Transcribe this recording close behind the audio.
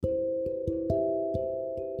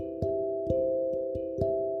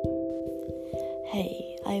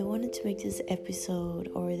Hey, I wanted to make this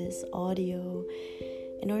episode or this audio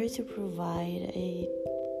in order to provide a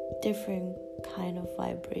different kind of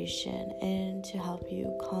vibration and to help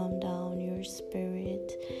you calm down your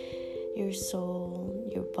spirit, your soul,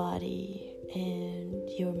 your body, and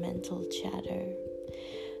your mental chatter.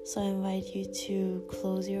 So I invite you to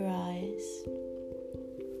close your eyes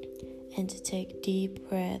and to take deep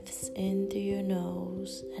breaths in through your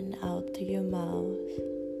nose and out through your mouth.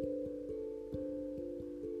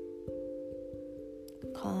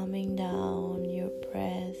 Calming down your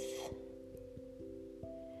breath,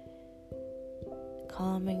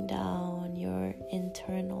 calming down your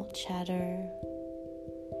internal chatter,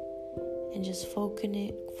 and just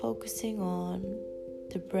focusing on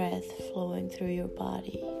the breath flowing through your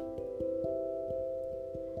body.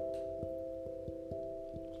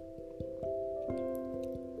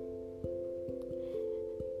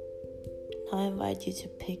 Now I invite you to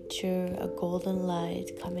picture a golden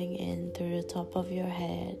light coming in through the top of your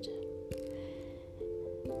head,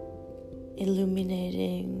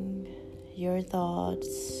 illuminating your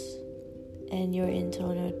thoughts and your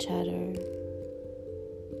internal chatter,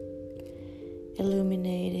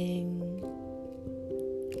 illuminating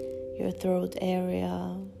your throat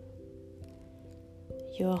area,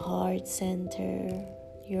 your heart center,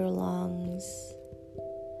 your lungs,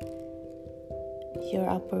 your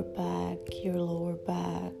upper back, your lower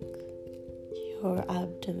back, your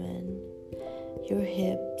abdomen, your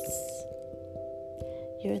hips,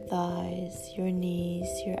 your thighs, your knees,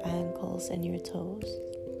 your ankles, and your toes.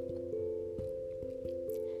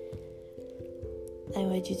 I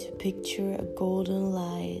want you to picture a golden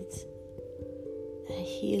light, a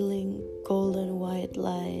healing golden white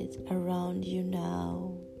light around you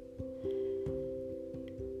now,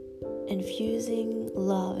 infusing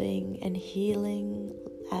loving and healing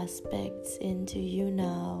aspects into you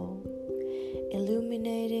now,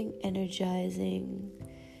 illuminating, energizing,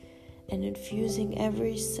 and infusing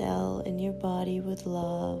every cell in your body with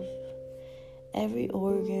love, every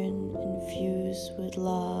organ infused with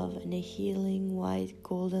love and a healing white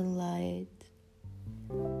golden light.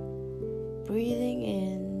 Breathing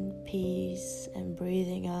in peace and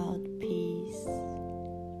breathing out peace.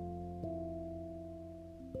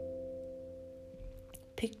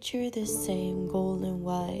 Picture the same golden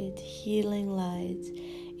white healing light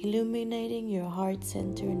illuminating your heart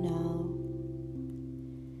center now.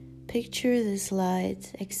 Picture this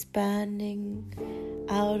light expanding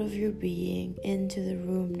out of your being into the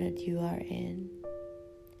room that you are in.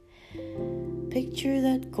 Picture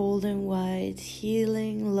that golden white,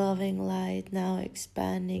 healing, loving light now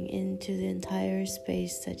expanding into the entire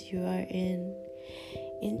space that you are in,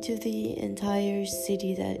 into the entire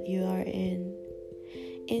city that you are in,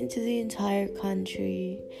 into the entire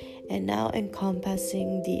country, and now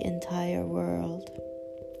encompassing the entire world.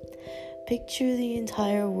 Picture the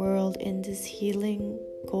entire world in this healing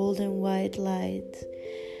golden white light,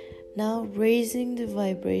 now raising the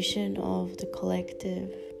vibration of the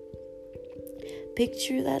collective.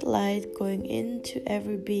 Picture that light going into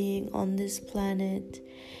every being on this planet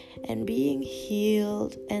and being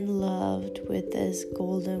healed and loved with this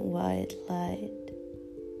golden white light.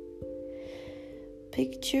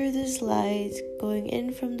 Picture this light going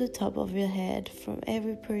in from the top of your head, from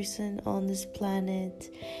every person on this planet,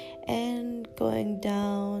 and going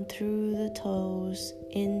down through the toes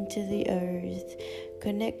into the earth,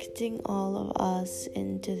 connecting all of us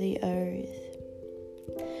into the earth.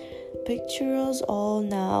 Picture us all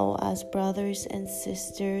now as brothers and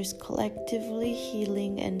sisters, collectively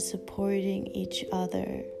healing and supporting each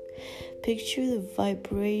other. Picture the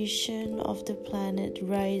vibration of the planet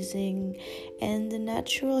rising and the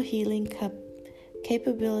natural healing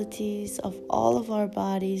capabilities of all of our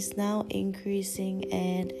bodies now increasing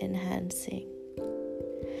and enhancing.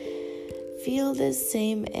 Feel this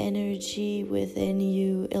same energy within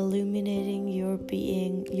you, illuminating your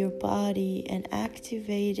being, your body, and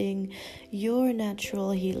activating your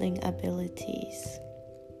natural healing abilities.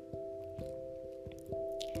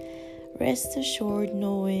 Rest assured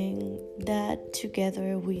knowing that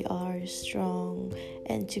together we are strong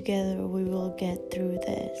and together we will get through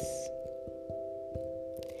this.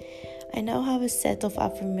 I now have a set of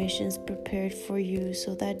affirmations prepared for you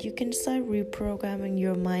so that you can start reprogramming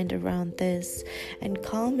your mind around this and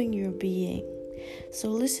calming your being. So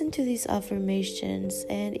listen to these affirmations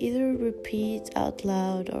and either repeat out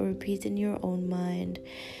loud or repeat in your own mind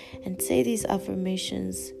and say these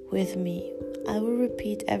affirmations with me. I will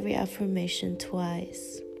repeat every affirmation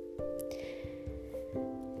twice.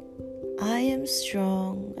 I am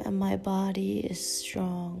strong and my body is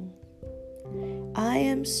strong. I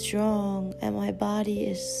am strong and my body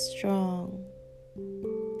is strong.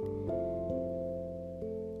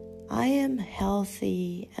 I am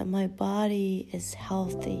healthy and my body is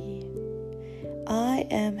healthy. I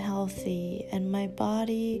am healthy and my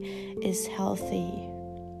body is healthy.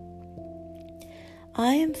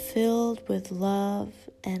 I am filled with love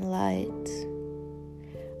and light.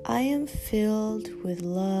 I am filled with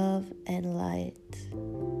love and light.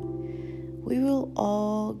 We will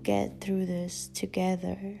all get through this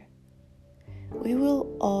together. We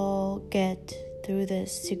will all get through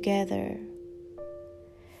this together.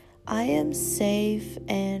 I am safe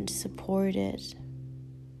and supported.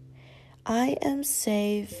 I am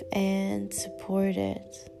safe and supported.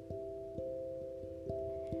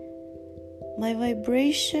 My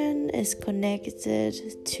vibration is connected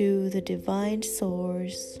to the divine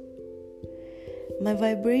source. My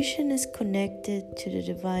vibration is connected to the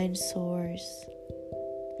divine source.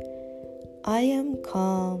 I am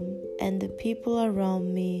calm and the people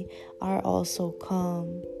around me are also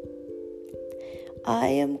calm. I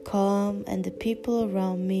am calm and the people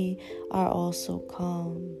around me are also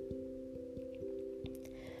calm.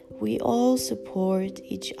 We all support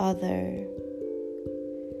each other.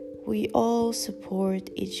 We all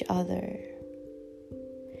support each other.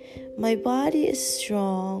 My body is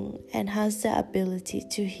strong and has the ability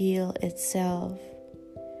to heal itself.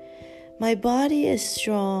 My body is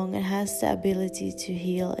strong and has the ability to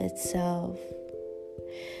heal itself.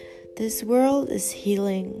 This world is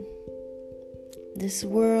healing. This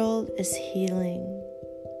world is healing.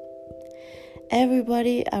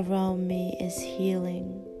 Everybody around me is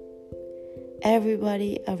healing.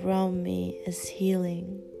 Everybody around me is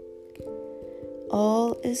healing.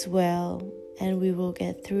 All is well, and we will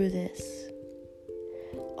get through this.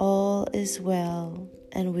 All is well,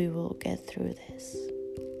 and we will get through this.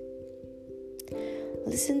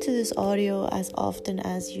 Listen to this audio as often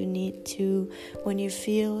as you need to when you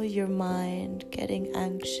feel your mind getting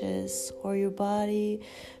anxious or your body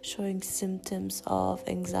showing symptoms of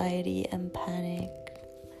anxiety and panic.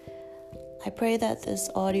 I pray that this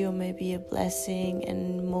audio may be a blessing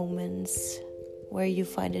in moments where you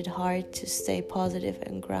find it hard to stay positive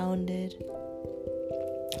and grounded.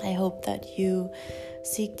 I hope that you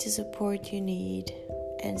seek the support you need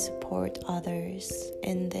and support others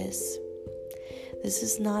in this. This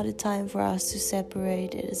is not a time for us to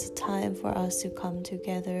separate. It is a time for us to come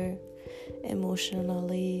together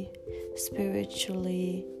emotionally,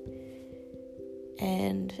 spiritually,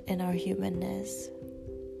 and in our humanness.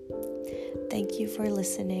 Thank you for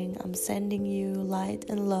listening. I'm sending you light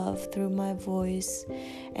and love through my voice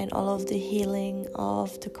and all of the healing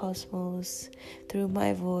of the cosmos through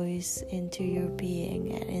my voice into your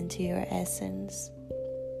being and into your essence.